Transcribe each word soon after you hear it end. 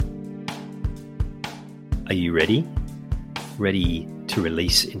Are you ready? Ready to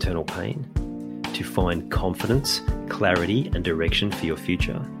release internal pain? To find confidence, clarity, and direction for your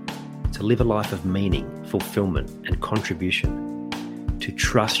future? To live a life of meaning, fulfillment, and contribution? To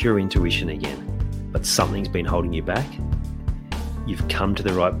trust your intuition again, but something's been holding you back? You've come to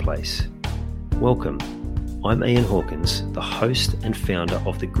the right place. Welcome. I'm Ian Hawkins, the host and founder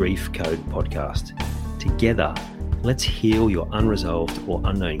of the Grief Code podcast. Together, let's heal your unresolved or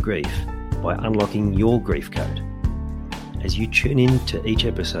unknown grief by unlocking your grief code. As you tune in to each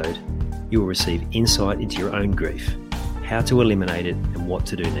episode, you will receive insight into your own grief, how to eliminate it, and what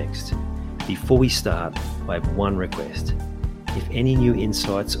to do next. Before we start, I have one request. If any new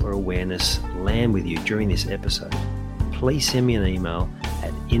insights or awareness land with you during this episode, please send me an email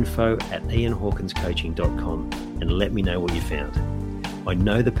at info@ianhawkinscoaching.com and let me know what you found. I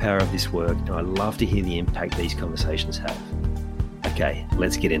know the power of this work and I love to hear the impact these conversations have. Okay,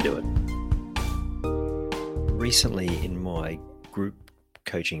 let's get into it. Recently in my group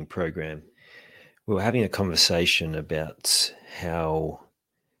coaching program, we were having a conversation about how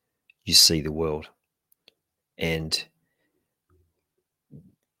you see the world. And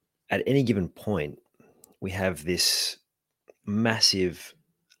at any given point, we have this massive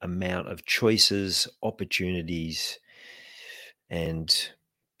amount of choices, opportunities, and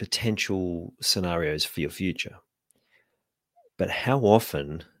potential scenarios for your future. But how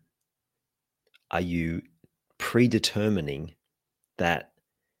often are you predetermining that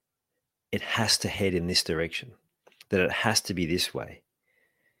it has to head in this direction, that it has to be this way?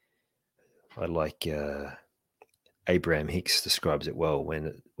 I like Abraham Hicks describes it well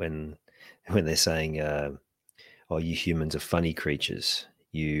when they're saying, "Oh, you humans are funny creatures.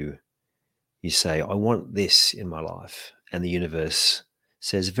 You say, I want this in my life," and the universe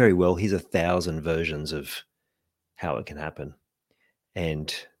says, "Very well. Here's 1,000 versions of how it can happen,"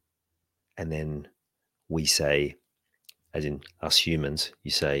 and then we say, as in us humans,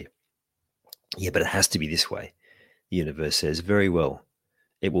 you say, "Yeah, but it has to be this way." The universe says, "Very well,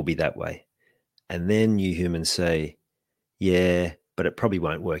 it will be that way." And then you humans say, "Yeah, but it probably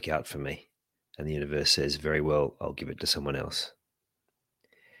won't work out for me." And the universe says, "Very well, I'll give it to someone else."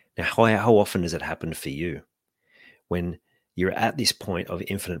 Now, how often does it happen for you when you're at this point of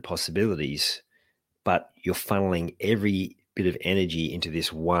infinite possibilities, but you're funneling every bit of energy into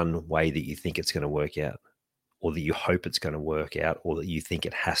this one way that you think it's going to work out, or that you hope it's going to work out, or that you think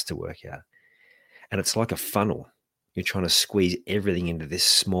it has to work out? And it's like a funnel. You're trying to squeeze everything into this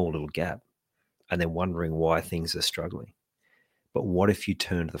small little gap and then wondering why things are struggling. But what if you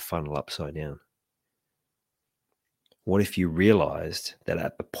turned the funnel upside down? What if you realized that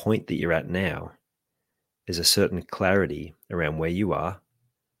at the point that you're at now, there's a certain clarity around where you are,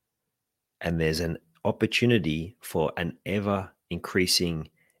 and there's an opportunity for an ever increasing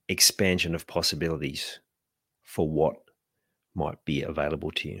expansion of possibilities for what might be available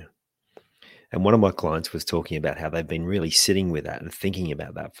to you? And one of my clients was talking about how they've been really sitting with that and thinking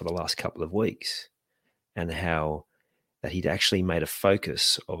about that for the last couple of weeks, and how that he'd actually made a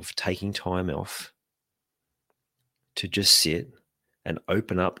focus of taking time off to just sit and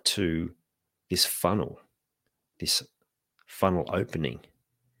open up to this funnel opening,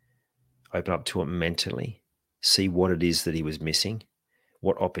 open up to it mentally, see what it is that he was missing,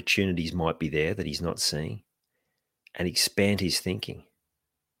 what opportunities might be there that he's not seeing, and expand his thinking.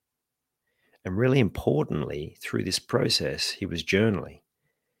 And really importantly, through this process, he was journaling,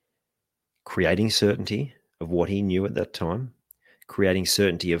 creating certainty of what he knew at that time, creating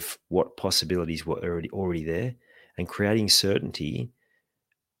certainty of what possibilities were already there, and creating certainty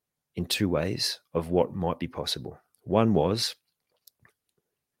in two ways of what might be possible. One was,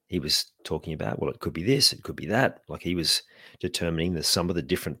 he was talking about, well, it could be this, it could be that. Like, he was determining the sum of the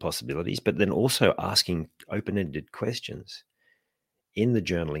different possibilities, but then also asking open-ended questions in the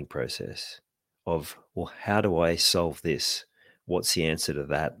journaling process of, well, how do I solve this? What's the answer to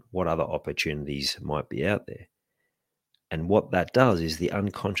that? What other opportunities might be out there? And what that does is the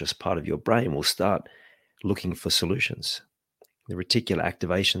unconscious part of your brain will start looking for solutions. The reticular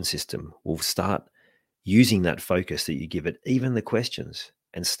activation system will start using that focus that you give it, even the questions,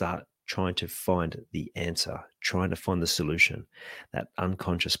 and start trying to find the answer, trying to find the solution, that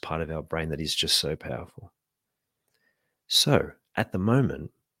unconscious part of our brain that is just so powerful. So at the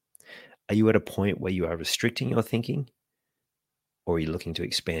moment, are you at a point where you are restricting your thinking, or are you looking to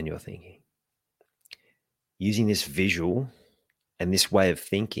expand your thinking? Using this visual and this way of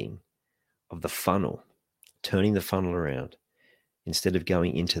thinking of the funnel, turning the funnel around, instead of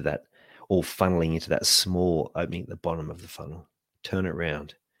going into that, or funneling into that small opening at the bottom of the funnel, turn it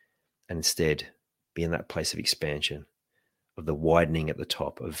around and instead be in that place of expansion, of the widening at the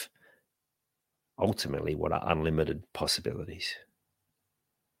top, of ultimately what are unlimited possibilities.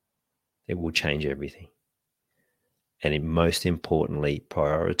 It will change everything. And most importantly,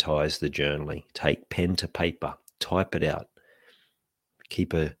 prioritize the journaling. Take pen to paper, type it out.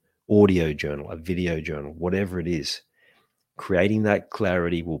 Keep an audio journal, a video journal, whatever it is. Creating that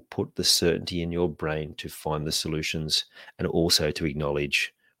clarity will put the certainty in your brain to find the solutions and also to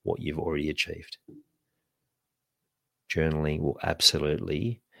acknowledge what you've already achieved. Journaling will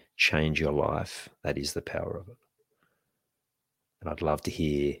absolutely change your life. That is the power of it. And I'd love to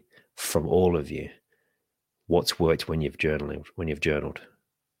hear from all of you what's worked when you've journaled.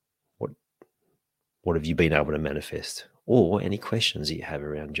 What have you been able to manifest? Or any questions that you have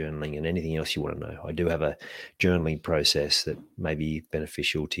around journaling and anything else you want to know. I do have a journaling process that may be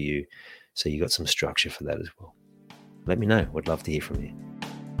beneficial to you, so you got some structure for that as well. Let me know. I'd love to hear from you.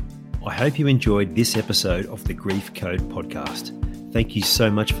 I hope you enjoyed this episode of the Grief Code podcast. Thank you so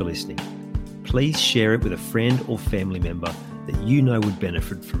much for listening. Please share it with a friend or family member that you know would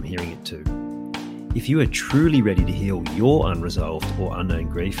benefit from hearing it too. If you are truly ready to heal your unresolved or unknown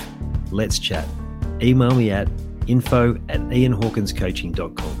grief, let's chat. Email me at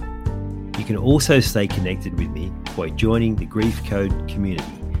info@ianhawkinscoaching.com. You can also stay connected with me by joining the Grief Code community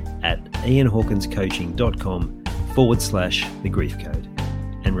at ianhawkinscoaching.com/the Grief Code.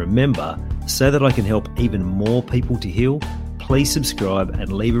 And remember, so that I can help even more people to heal, please subscribe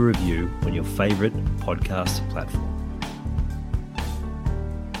and leave a review on your favorite podcast platform.